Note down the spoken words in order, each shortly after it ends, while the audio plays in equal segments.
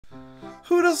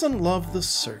Who doesn't love the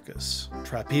circus?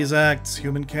 Trapeze acts,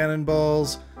 human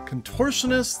cannonballs,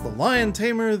 contortionists, the lion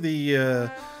tamer, the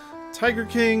Tiger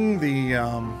King,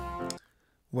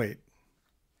 wait.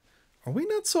 Are we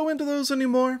not so into those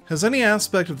anymore? Has any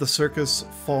aspect of the circus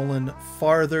fallen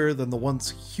farther than the once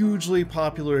hugely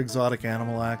popular exotic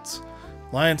animal acts?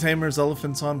 Lion tamers,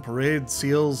 elephants on parade,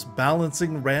 seals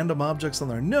balancing random objects on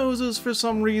their noses for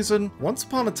some reason. Once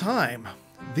upon a time,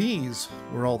 these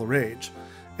were all the rage,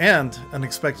 and an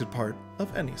expected part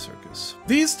of any circus.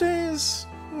 These days,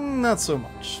 not so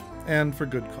much, and for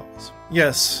good cause.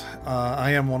 Yes,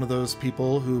 I am one of those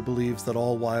people who believes that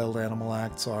all wild animal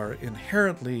acts are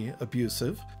inherently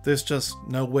abusive. There's just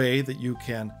no way that you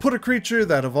can put a creature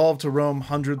that evolved to roam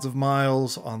hundreds of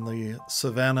miles on the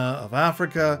savanna of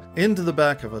Africa into the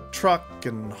back of a truck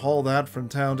and haul that from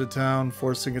town to town,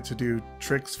 forcing it to do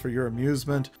tricks for your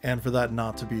amusement, and for that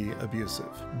not to be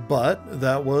abusive. But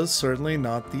that was certainly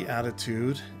not the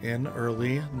attitude in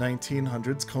early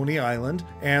 1900s Coney Island,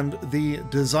 and the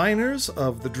designers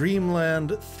of the Dreamland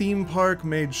theme park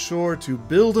made sure to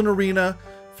build an arena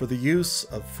for the use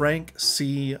of Frank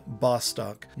C.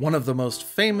 Bostock, one of the most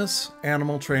famous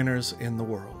animal trainers in the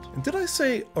world. And did I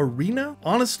say arena?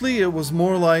 Honestly, it was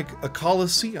more like a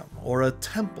coliseum or a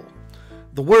temple.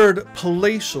 The word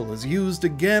palatial is used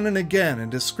again and again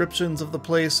in descriptions of the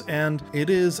place, and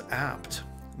it is apt.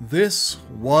 This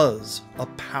was a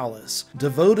palace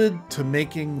devoted to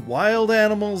making wild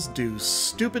animals do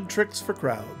stupid tricks for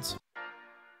crowds.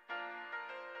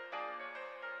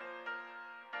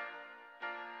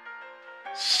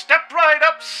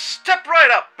 Step right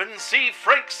up and see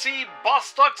Frank C.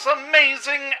 Bostock's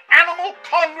amazing Animal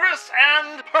Congress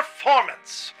and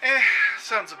performance.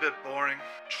 Sounds a bit boring.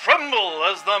 Tremble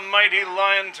as the mighty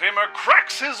lion tamer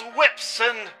cracks his whips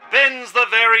and bends the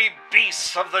very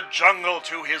beasts of the jungle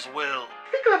to his will.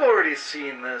 I think I've already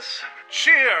seen this.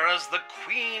 Cheer as the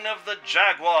queen of the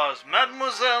jaguars,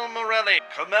 Mademoiselle Morelli,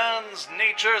 commands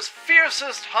nature's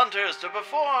fiercest hunters to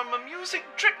perform amusing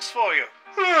tricks for you.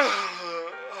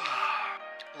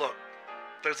 Look,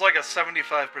 there's like a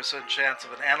 75% chance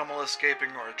of an animal escaping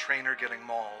or a trainer getting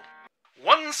mauled.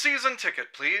 One season ticket,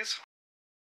 please.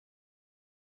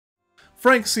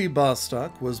 Frank C.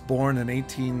 Bostock was born in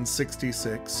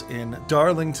 1866 in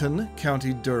Darlington,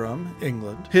 County Durham,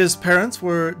 England. His parents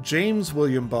were James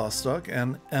William Bostock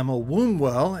and Emma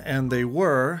Wombwell, and they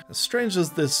were, as strange as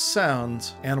this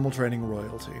sounds, animal training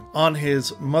royalty. On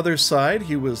his mother's side,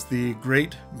 he was the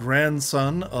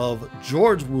great-grandson of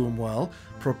George Wombwell,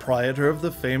 proprietor of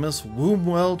the famous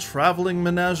Wombwell Traveling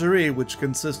Menagerie, which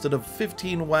consisted of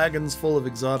 15 wagons full of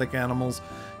exotic animals,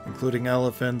 including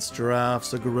elephants,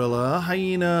 giraffes, a gorilla, a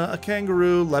hyena, a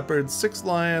kangaroo, leopards, 6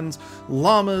 lions,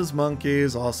 llamas,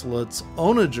 monkeys, ocelots,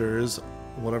 onagers,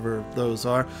 whatever those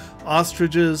are,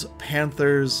 ostriches,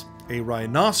 panthers, a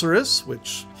rhinoceros,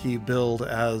 which he billed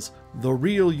as the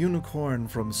real unicorn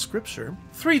from scripture,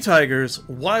 3 tigers,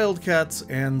 wildcats,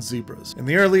 and zebras. In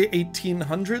the early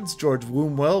 1800s, George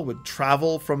Wombwell would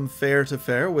travel from fair to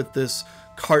fair with this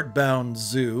cart-bound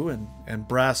zoo and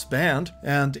brass band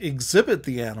and exhibit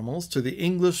the animals to the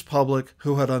English public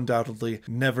who had undoubtedly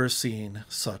never seen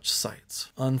such sights.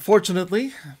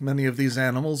 Unfortunately, many of these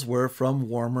animals were from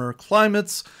warmer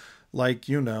climates, like,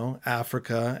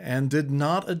 Africa, and did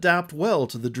not adapt well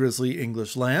to the drizzly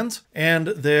English lands, and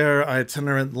their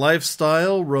itinerant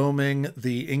lifestyle roaming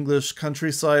the English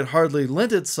countryside hardly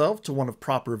lent itself to one of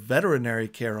proper veterinary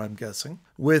care, I'm guessing,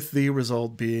 with the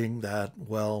result being that,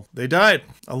 well, they died.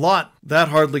 A lot. That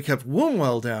hardly kept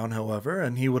Wombwell down, however,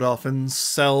 and he would often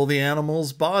sell the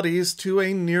animals' bodies to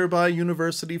a nearby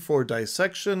university for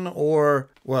dissection or,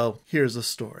 well, here's a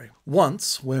story.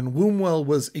 Once, when Wombwell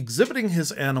was exhibiting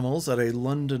his animals at a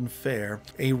London fair,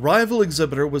 a rival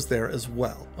exhibitor was there as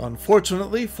well.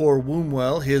 Unfortunately for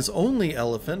Wombwell, his only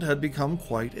elephant had become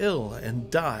quite ill and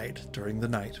died during the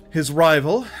night. His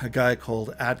rival, a guy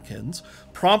called Atkins,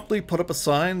 promptly put up a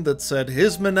sign that said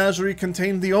his menagerie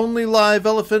contained the only live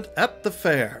elephant at the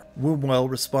fair. Wombwell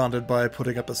responded by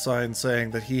putting up a sign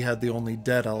saying that he had the only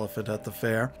dead elephant at the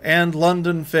fair, and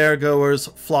London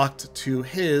fairgoers flocked to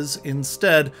his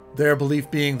instead, their belief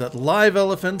being that live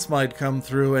elephants might come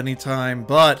through any time,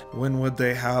 but when would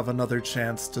they have another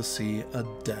chance to see a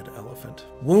dead elephant?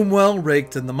 Wombwell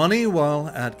raked in the money while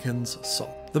Atkins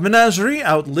sulked. The menagerie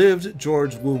outlived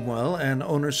George Wombwell, and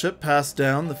ownership passed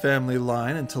down the family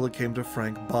line until it came to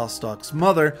Frank Bostock's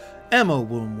mother, Emma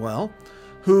Wombwell.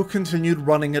 who continued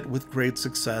running it with great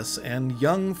success, and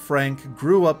young Frank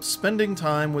grew up spending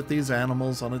time with these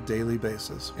animals on a daily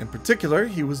basis. In particular,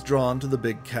 he was drawn to the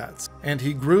big cats, and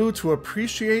he grew to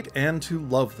appreciate and to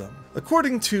love them.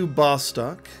 According to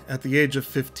Bostock, at the age of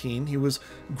 15, he was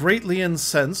greatly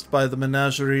incensed by the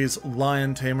menagerie's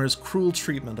lion tamer's cruel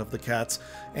treatment of the cats,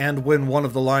 and when one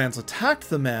of the lions attacked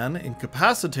the man,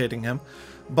 incapacitating him,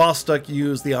 Bostock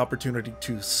used the opportunity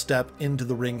to step into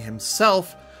the ring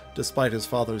himself, despite his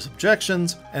father's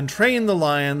objections, and train the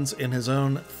lions in his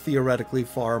own theoretically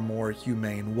far more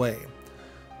humane way.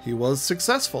 He was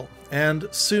successful, and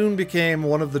soon became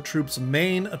one of the troop's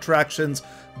main attractions,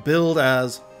 billed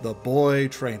as the boy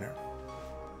trainer.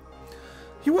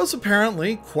 He was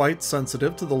apparently quite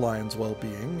sensitive to the lion's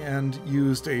well-being, and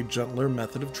used a gentler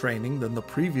method of training than the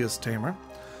previous tamer.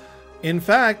 In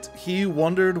fact, he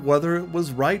wondered whether it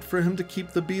was right for him to keep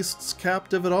the beasts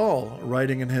captive at all,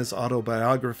 writing in his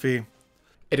autobiography,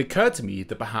 "It occurred to me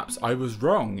that perhaps I was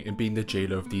wrong in being the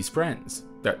jailer of these friends,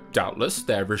 that doubtless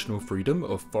their original freedom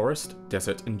of forest,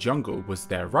 desert and jungle was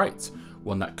their right,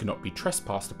 one that could not be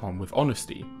trespassed upon with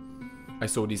honesty. I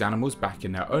saw these animals back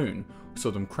in their own, saw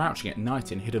them crouching at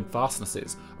night in hidden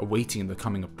fastnesses, awaiting the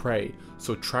coming of prey,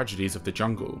 saw tragedies of the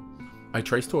jungle. I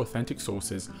traced to authentic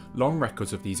sources long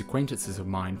records of these acquaintances of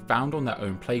mine found on their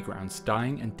own playgrounds,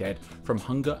 dying and dead from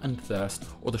hunger and thirst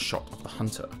or the shot of the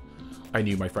hunter. I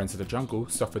knew my friends of the jungle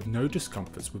suffered no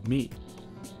discomforts with me.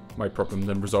 My problem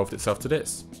then resolved itself to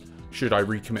this. Should I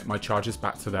recommit my charges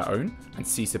back to their own and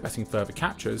cease abetting further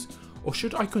captures, or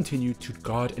should I continue to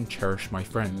guard and cherish my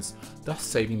friends, thus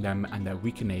saving them and their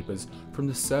weaker neighbours from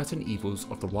the certain evils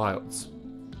of the wilds?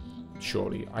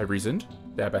 Surely, I reasoned,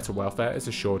 their better welfare is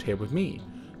assured here with me.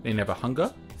 They never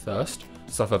hunger, thirst,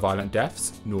 suffer violent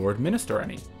deaths, nor administer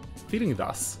any. Feeling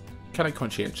thus, can I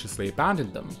conscientiously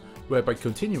abandon them, whereby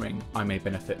continuing I may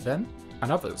benefit them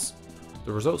and others?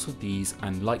 The results of these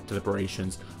and like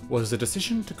deliberations was a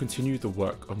decision to continue the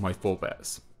work of my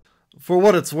forebears." For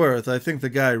what it's worth, I think the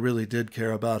guy really did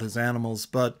care about his animals,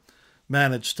 but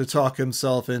managed to talk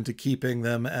himself into keeping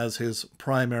them as his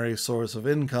primary source of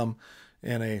income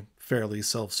in a fairly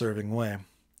self-serving way.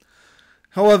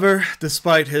 However,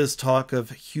 despite his talk of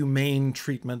humane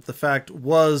treatment, the fact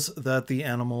was that the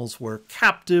animals were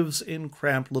captives in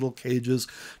cramped little cages,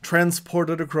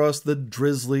 transported across the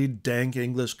drizzly, dank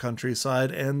English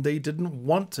countryside, and they didn't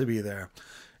want to be there,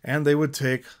 and they would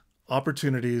take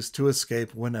opportunities to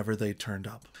escape whenever they turned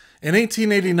up. In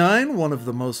 1889, one of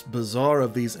the most bizarre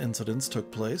of these incidents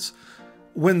took place.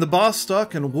 When the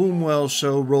Bostock and Wombwell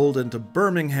show rolled into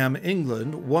Birmingham,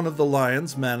 England, one of the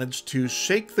lions managed to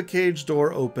shake the cage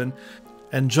door open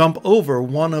and jump over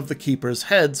one of the keeper's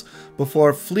heads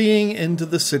before fleeing into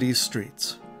the city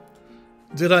streets.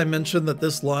 Did I mention that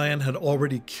this lion had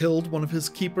already killed one of his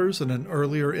keepers in an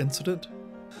earlier incident?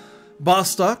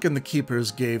 Bostock and the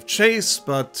keepers gave chase,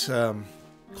 but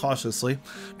cautiously,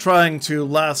 trying to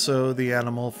lasso the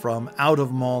animal from out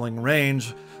of mauling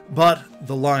range, but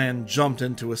the lion jumped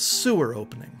into a sewer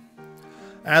opening.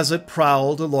 As it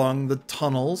prowled along the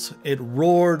tunnels, it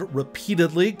roared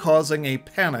repeatedly, causing a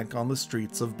panic on the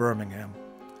streets of Birmingham.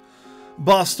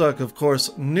 Bostock, of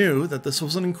course, knew that this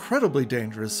was an incredibly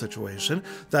dangerous situation,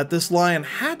 that this lion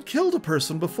had killed a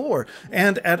person before,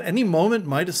 and at any moment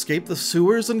might escape the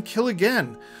sewers and kill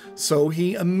again. So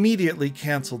he immediately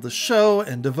canceled the show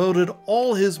and devoted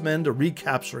all his men to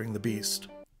recapturing the beast.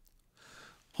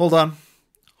 Hold on.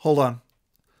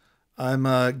 I'm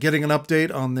getting an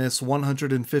update on this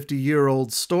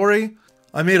 150-year-old story.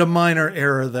 I made a minor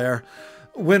error there.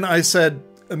 When I said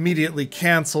immediately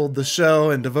canceled the show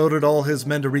and devoted all his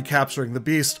men to recapturing the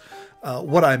beast,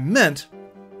 what I meant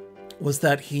was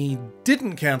that he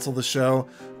didn't cancel the show,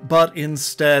 but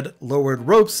instead lowered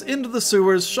ropes into the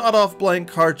sewers, shot off blank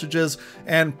cartridges,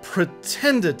 and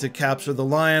pretended to capture the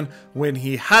lion when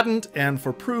he hadn't, and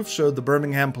for proof showed the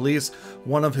Birmingham police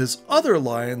one of his other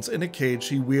lions in a cage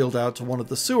he wheeled out to one of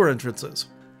the sewer entrances.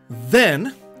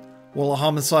 Then, while a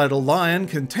homicidal lion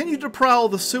continued to prowl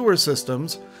the sewer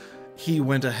systems, he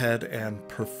went ahead and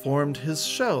performed his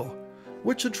show,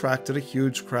 which attracted a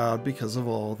huge crowd because of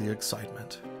all the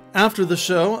excitement. After the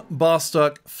show,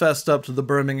 Bostock fessed up to the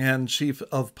Birmingham chief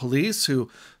of police, who,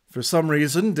 for some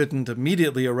reason, didn't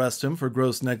immediately arrest him for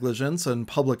gross negligence and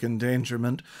public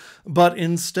endangerment, but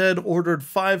instead ordered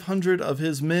 500 of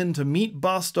his men to meet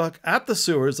Bostock at the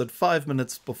sewers at 5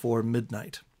 minutes before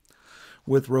midnight.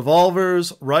 With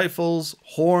revolvers, rifles,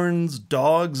 horns,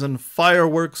 dogs, and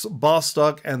fireworks,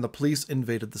 Bostock and the police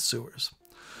invaded the sewers.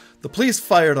 The police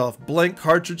fired off blank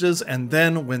cartridges, and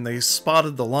then, when they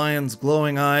spotted the lion's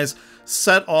glowing eyes,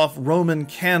 set off Roman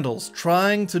candles,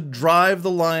 trying to drive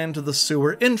the lion to the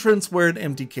sewer entrance where an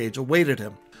empty cage awaited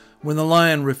him. When the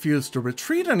lion refused to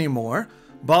retreat anymore,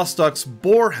 Bostock's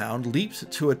boarhound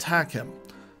leaped to attack him,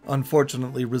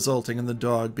 unfortunately resulting in the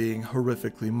dog being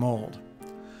horrifically mauled.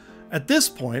 At this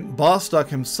point, Bostock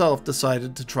himself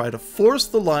decided to try to force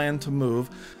the lion to move.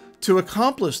 To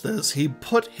accomplish this, he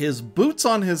put his boots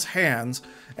on his hands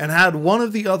and had one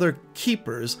of the other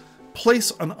keepers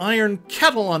place an iron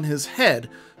kettle on his head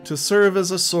to serve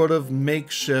as a sort of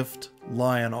makeshift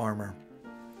lion armor.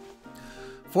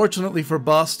 Fortunately for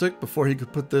Bostock, before he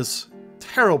could put this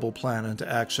terrible plan into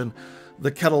action,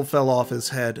 the kettle fell off his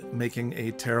head, making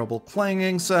a terrible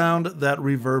clanging sound that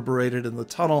reverberated in the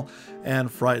tunnel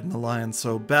and frightened the lion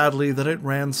so badly that it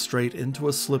ran straight into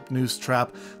a slip noose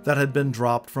trap that had been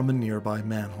dropped from a nearby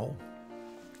manhole.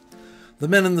 The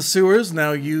men in the sewers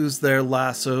now used their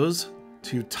lassos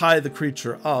to tie the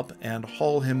creature up and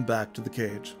haul him back to the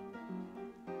cage.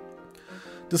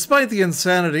 Despite the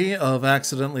insanity of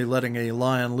accidentally letting a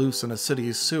lion loose in a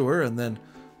city's sewer and then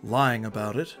lying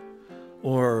about it,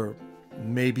 or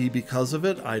maybe because of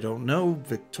it, I don't know,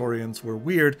 Victorians were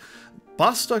weird,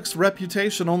 Bostock's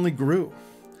reputation only grew.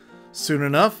 Soon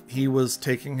enough, he was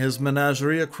taking his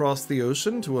menagerie across the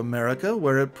ocean to America,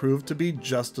 where it proved to be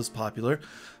just as popular,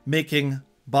 making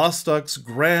Bostock's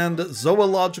Grand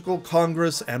Zoological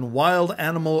Congress and Wild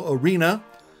Animal Arena,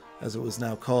 as it was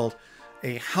now called,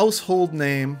 a household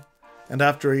name, and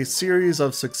after a series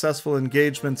of successful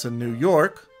engagements in New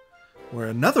York, where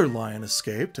another lion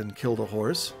escaped and killed a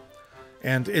horse,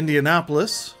 and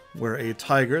Indianapolis, where a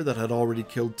tiger that had already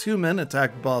killed 2 men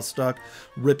attacked Bostock,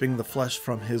 ripping the flesh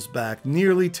from his back,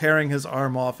 nearly tearing his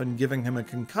arm off and giving him a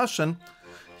concussion,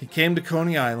 he came to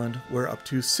Coney Island, where up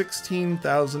to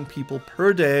 16,000 people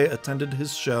per day attended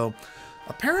his show,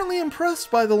 apparently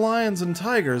impressed by the lions and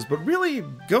tigers, but really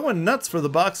going nuts for the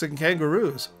boxing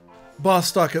kangaroos.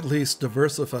 Bostock at least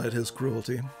diversified his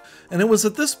cruelty, and it was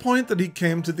at this point that he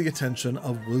came to the attention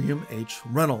of William H.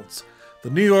 Reynolds,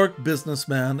 the New York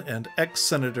businessman and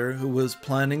ex-senator who was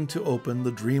planning to open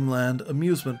the Dreamland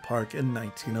amusement park in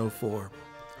 1904.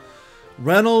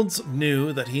 Reynolds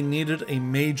knew that he needed a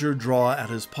major draw at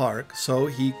his park, so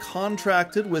he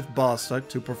contracted with Bostock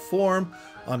to perform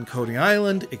on Coney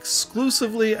Island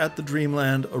exclusively at the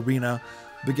Dreamland Arena,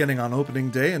 beginning on opening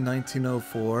day in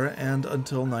 1904 and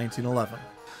until 1911.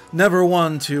 Never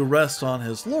one to rest on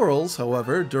his laurels,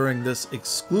 however, during this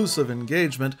exclusive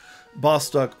engagement,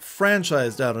 Bostock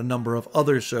franchised out a number of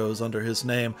other shows under his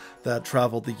name that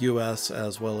traveled the US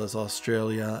as well as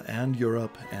Australia and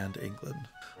Europe and England.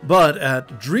 But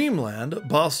at Dreamland,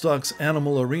 Bostock's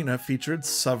Animal Arena featured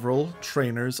several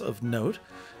trainers of note,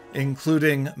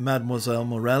 including Mademoiselle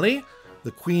Morelli,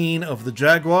 the Queen of the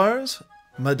Jaguars,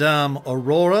 Madame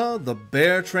Aurora, the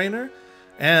bear trainer,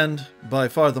 and, by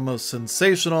far the most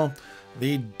sensational,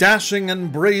 the dashing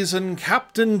and brazen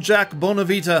Captain Jack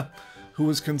Bonavita, who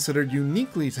was considered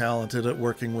uniquely talented at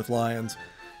working with lions,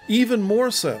 even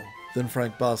more so than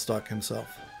Frank Bostock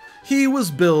himself. He was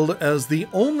billed as the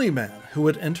only man who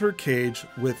would enter a cage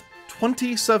with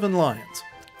 27 lions,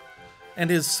 and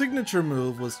his signature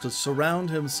move was to surround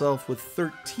himself with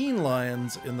 13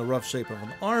 lions in the rough shape of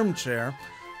an armchair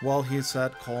while he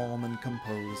sat calm and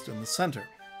composed in the center.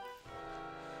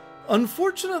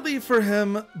 Unfortunately for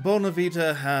him,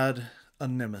 Bonavita had a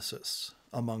nemesis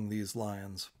among these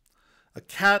lions, a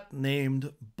cat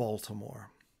named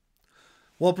Baltimore.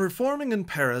 While performing in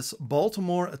Paris,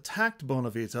 Baltimore attacked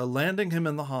Bonavita, landing him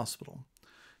in the hospital.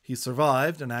 He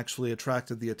survived and actually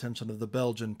attracted the attention of the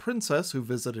Belgian princess who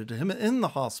visited him in the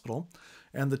hospital,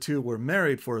 and the two were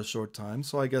married for a short time,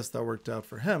 so I guess that worked out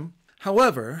for him.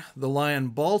 However, the lion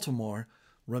Baltimore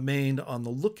remained on the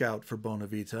lookout for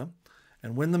Bonavita,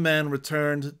 and when the man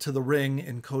returned to the ring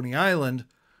in Coney Island,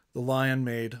 the lion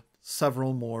made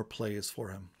several more plays for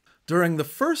him. During the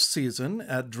first season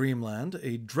at Dreamland,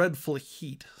 a dreadful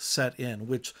heat set in,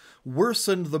 which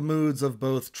worsened the moods of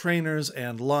both trainers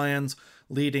and lions,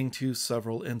 leading to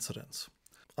several incidents.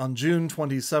 On June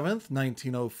 27,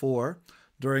 1904,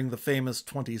 during the famous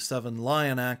 27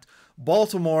 Lion Act,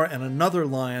 Baltimore and another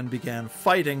lion began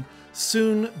fighting,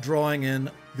 soon drawing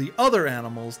in the other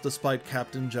animals despite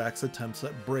Captain Jack's attempts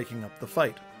at breaking up the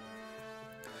fight.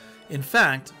 In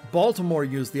fact, Baltimore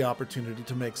used the opportunity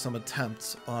to make some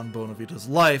attempts on Bonavita's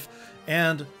life,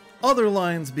 and other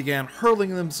lions began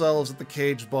hurling themselves at the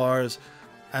cage bars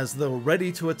as though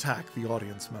ready to attack the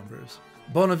audience members.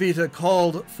 Bonavita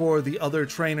called for the other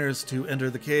trainers to enter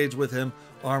the cage with him,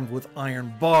 armed with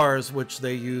iron bars, which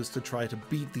they used to try to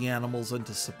beat the animals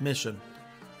into submission.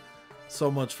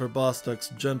 So much for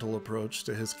Bostock's gentle approach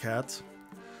to his cats.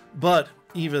 But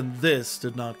Even this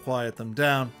did not quiet them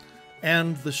down,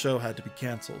 and the show had to be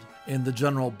cancelled. In the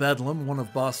general bedlam, one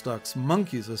of Bostock's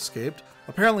monkeys escaped,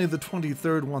 apparently the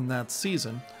 23rd one that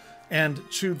season, and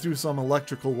chewed through some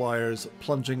electrical wires,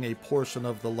 plunging a portion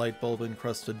of the light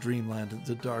bulb-encrusted dreamland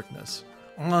into darkness.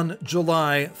 On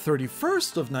July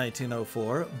 31st of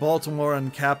 1904, Baltimore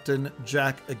and Captain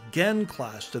Jack again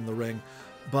clashed in the ring,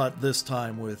 but this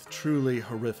time with truly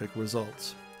horrific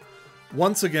results.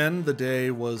 Once again, the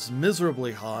day was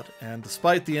miserably hot, and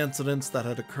despite the incidents that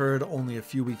had occurred only a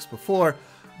few weeks before,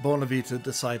 Bonavita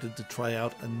decided to try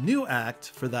out a new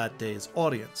act for that day's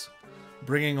audience.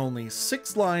 Bringing only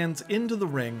 6 lions into the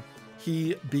ring,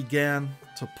 he began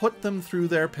to put them through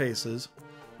their paces.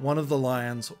 One of the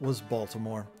lions was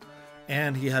Baltimore,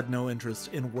 and he had no interest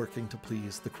in working to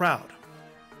please the crowd.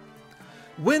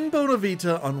 When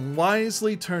Bonavita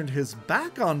unwisely turned his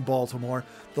back on Baltimore,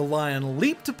 the lion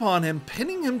leaped upon him,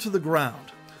 pinning him to the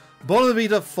ground.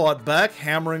 Bonavita fought back,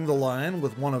 hammering the lion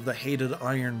with one of the hated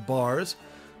iron bars,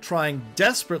 trying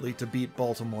desperately to beat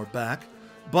Baltimore back,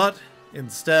 but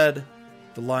instead,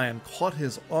 the lion caught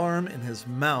his arm in his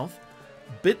mouth,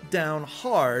 bit down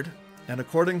hard, and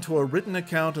according to a written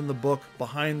account in the book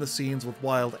Behind the Scenes with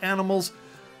Wild Animals,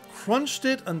 crunched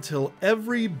it until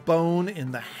every bone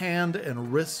in the hand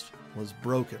and wrist was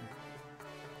broken.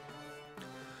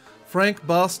 Frank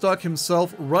Bostock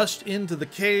himself rushed into the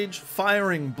cage,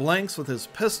 firing blanks with his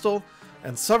pistol,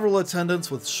 and several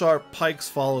attendants with sharp pikes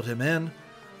followed him in.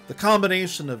 The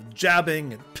combination of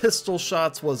jabbing and pistol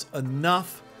shots was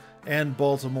enough, and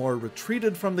Baltimore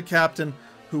retreated from the captain,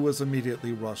 who was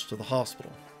immediately rushed to the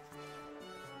hospital.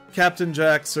 Captain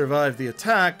Jack survived the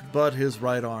attack, but his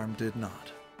right arm did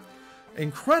not.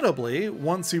 Incredibly,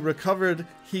 once he recovered,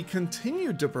 he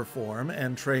continued to perform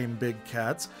and train big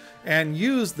cats, and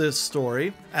used this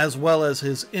story, as well as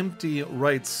his empty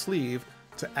right sleeve,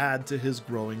 to add to his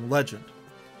growing legend.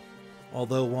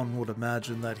 Although one would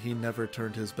imagine that he never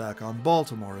turned his back on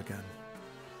Baltimore again.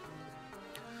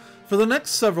 For the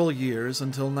next several years,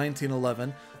 until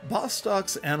 1911,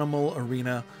 Bostock's Animal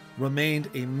Arena remained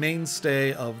a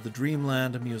mainstay of the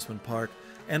Dreamland amusement park,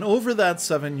 and over that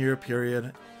 7-year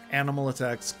period, animal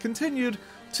attacks continued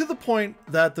to the point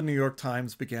that the New York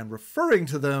Times began referring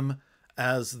to them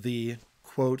as the,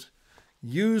 quote,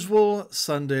 usual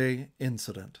Sunday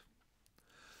incident.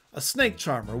 A snake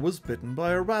charmer was bitten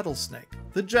by a rattlesnake.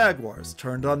 The jaguars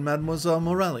turned on Mademoiselle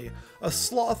Morelli. A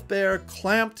sloth bear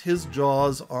clamped his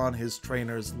jaws on his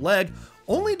trainer's leg,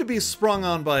 only to be sprung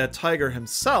on by a tiger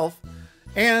himself,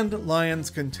 and lions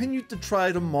continued to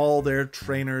try to maul their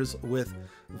trainers with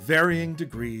varying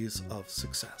degrees of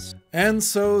success. And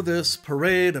so this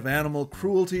parade of animal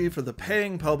cruelty for the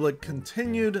paying public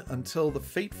continued until the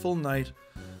fateful night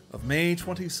of May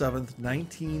 27th,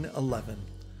 1911,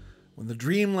 when the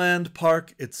Dreamland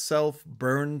Park itself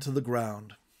burned to the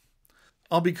ground.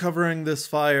 I'll be covering this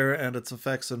fire and its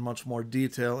effects in much more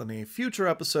detail in a future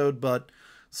episode, but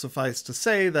suffice to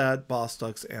say that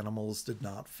Bostock's animals did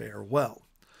not fare well.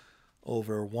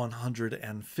 Over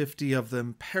 150 of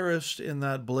them perished in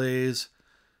that blaze,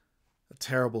 a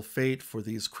terrible fate for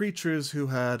these creatures who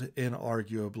had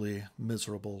inarguably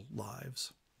miserable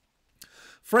lives.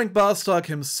 Frank Bostock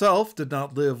himself did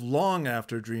not live long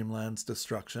after Dreamland's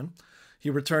destruction.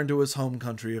 He returned to his home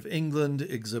country of England,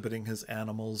 exhibiting his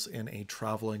animals in a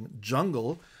traveling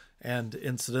jungle, and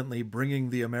incidentally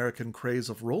bringing the American craze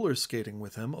of roller skating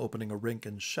with him, opening a rink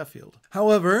in Sheffield.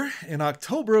 However, in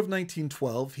October of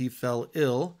 1912, he fell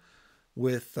ill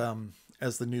with,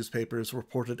 as the newspapers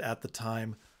reported at the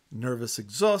time, nervous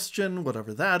exhaustion,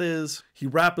 whatever that is. He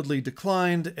rapidly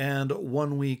declined, and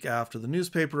 1 week after the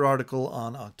newspaper article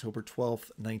on October 12th,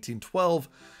 1912,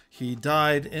 he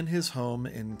died in his home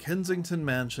in Kensington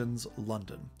Mansions,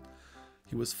 London.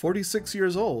 He was 46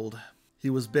 years old. He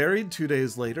was buried 2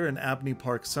 days later in Abney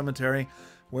Park Cemetery,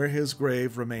 where his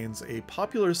grave remains a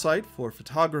popular site for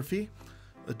photography,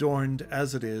 adorned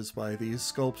as it is by the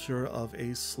sculpture of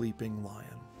a sleeping lion.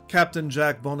 Captain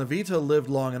Jack Bonavita lived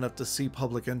long enough to see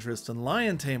public interest in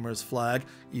lion tamers flag,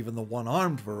 even the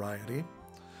one-armed variety.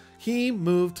 He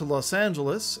moved to Los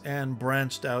Angeles and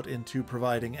branched out into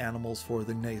providing animals for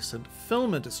the nascent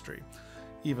film industry,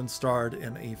 even starred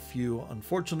in a few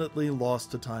unfortunately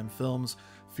lost-to-time films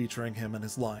featuring him and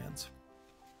his lions.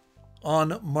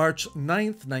 On March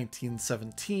 9th,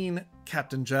 1917,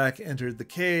 Captain Jack entered the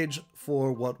cage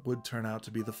for what would turn out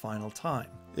to be the final time.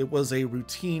 It was a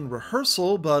routine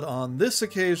rehearsal, but on this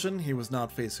occasion he was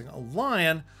not facing a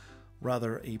lion,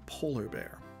 rather a polar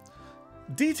bear.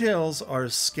 Details are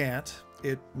scant,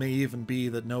 It may even be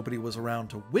that nobody was around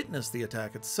to witness the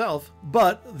attack itself,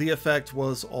 but the effect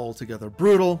was altogether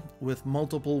brutal, with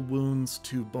multiple wounds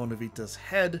to Bonavita's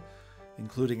head,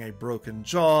 including a broken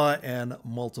jaw and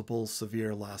multiple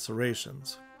severe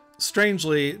lacerations.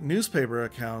 Strangely, newspaper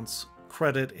accounts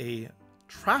credit a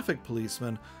traffic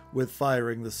policeman with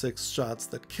firing the 6 shots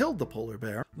that killed the polar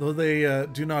bear, though they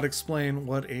do not explain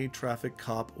what a traffic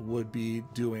cop would be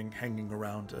doing hanging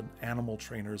around an animal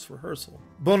trainer's rehearsal.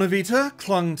 Bonavita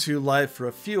clung to life for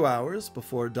a few hours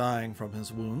before dying from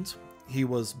his wounds. He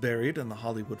was buried in the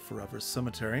Hollywood Forever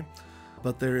Cemetery,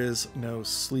 but there is no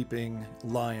sleeping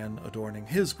lion adorning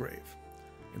his grave.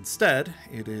 Instead,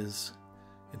 it is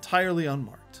entirely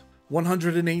unmarked.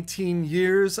 118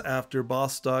 years after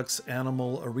Bostock's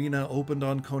Animal Arena opened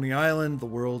on Coney Island, the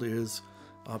world is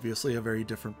obviously a very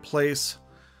different place,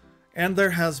 and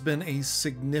there has been a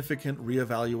significant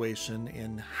reevaluation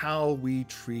in how we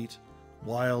treat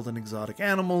wild and exotic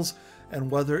animals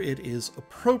and whether it is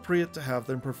appropriate to have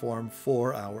them perform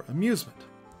for our amusement.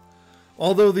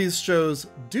 Although these shows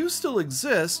do still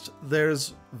exist,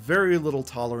 there's very little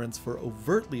tolerance for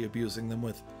overtly abusing them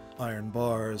with iron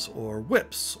bars or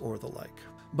whips or the like.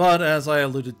 But as I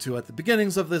alluded to at the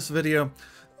beginnings of this video,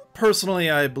 personally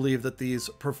I believe that these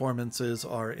performances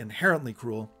are inherently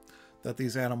cruel, that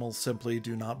these animals simply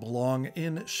do not belong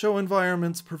in show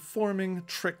environments performing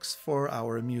tricks for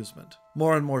our amusement.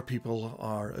 More and more people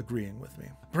are agreeing with me.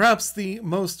 Perhaps the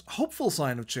most hopeful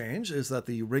sign of change is that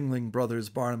the Ringling Brothers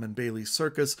Barnum and Bailey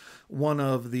Circus, one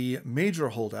of the major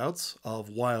holdouts of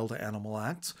wild animal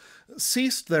acts,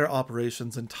 ceased their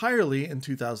operations entirely in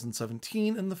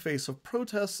 2017 in the face of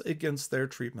protests against their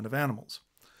treatment of animals.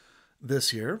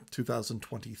 This year,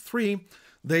 2023,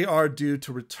 they are due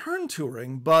to return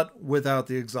touring, but without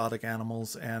the exotic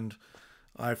animals, and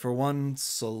I, for one,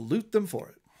 salute them for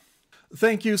it.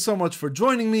 Thank you so much for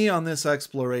joining me on this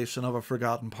exploration of a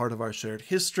forgotten part of our shared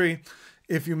history.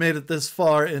 If you made it this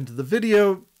far into the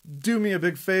video, do me a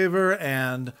big favor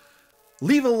and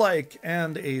leave a like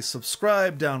and a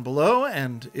subscribe down below,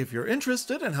 and if you're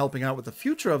interested in helping out with the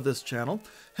future of this channel,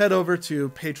 head over to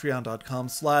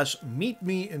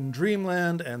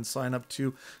patreon.com/meetmeindreamland and sign up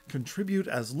to contribute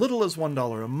as little as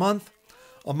 $1 a month.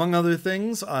 Among other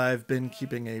things, I've been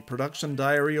keeping a production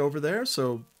diary over there,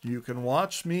 so you can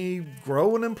watch me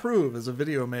grow and improve as a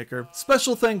video maker.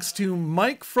 Special thanks to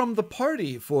Mike from the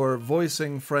party for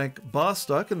voicing Frank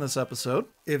Bostock in this episode.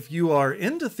 If you are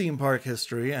into theme park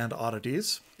history and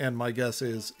oddities, and my guess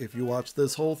is if you watch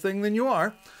this whole thing, then you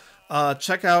are,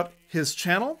 check out his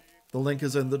channel. The link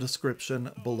is in the description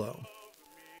below.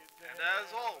 And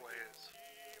as always,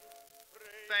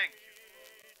 thank you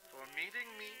for meeting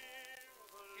me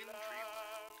in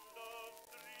dreamland.